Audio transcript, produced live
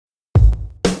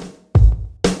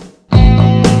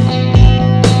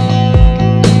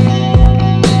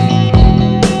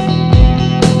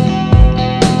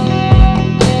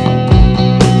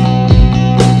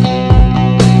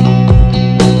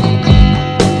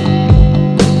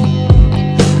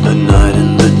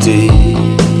day,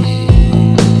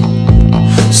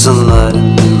 sunlight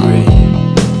in the rain.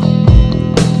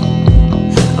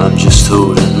 I'm just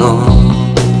holding on,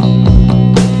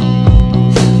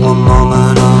 one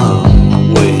moment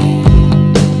away,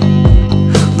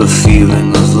 the feeling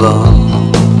of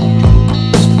lost,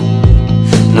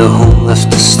 no home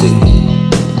left to stay,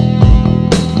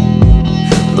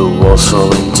 the walls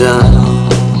falling down,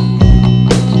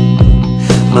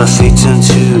 my feet turn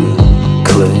to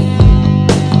clay,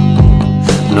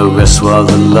 no rest while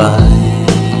the light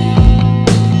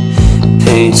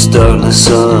paints darkness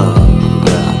around,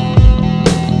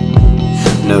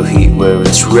 no heat where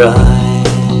it's right,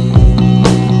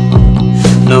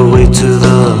 no way to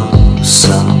the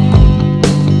sound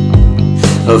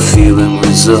of feeling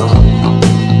resolve,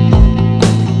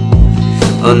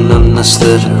 a numbness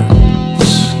that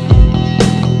hurts,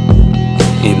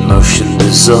 emotion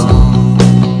dissolved,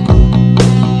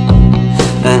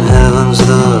 and heaven's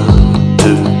the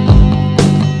dirt.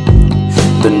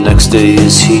 The next day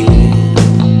is here,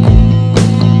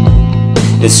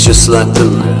 it's just like the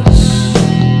rest,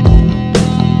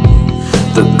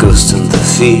 the ghost and the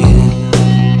fear,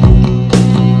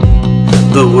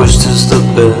 the worst is the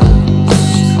best.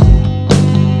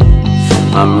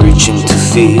 I'm reaching to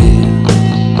feel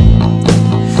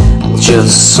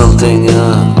just something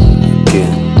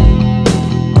again,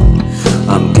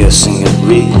 I'm guessing it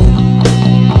real,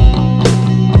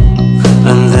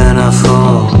 and then I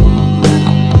fall in.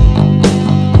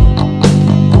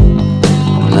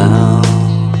 Now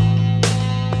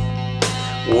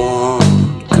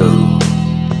won't go,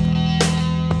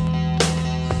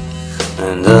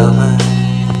 and I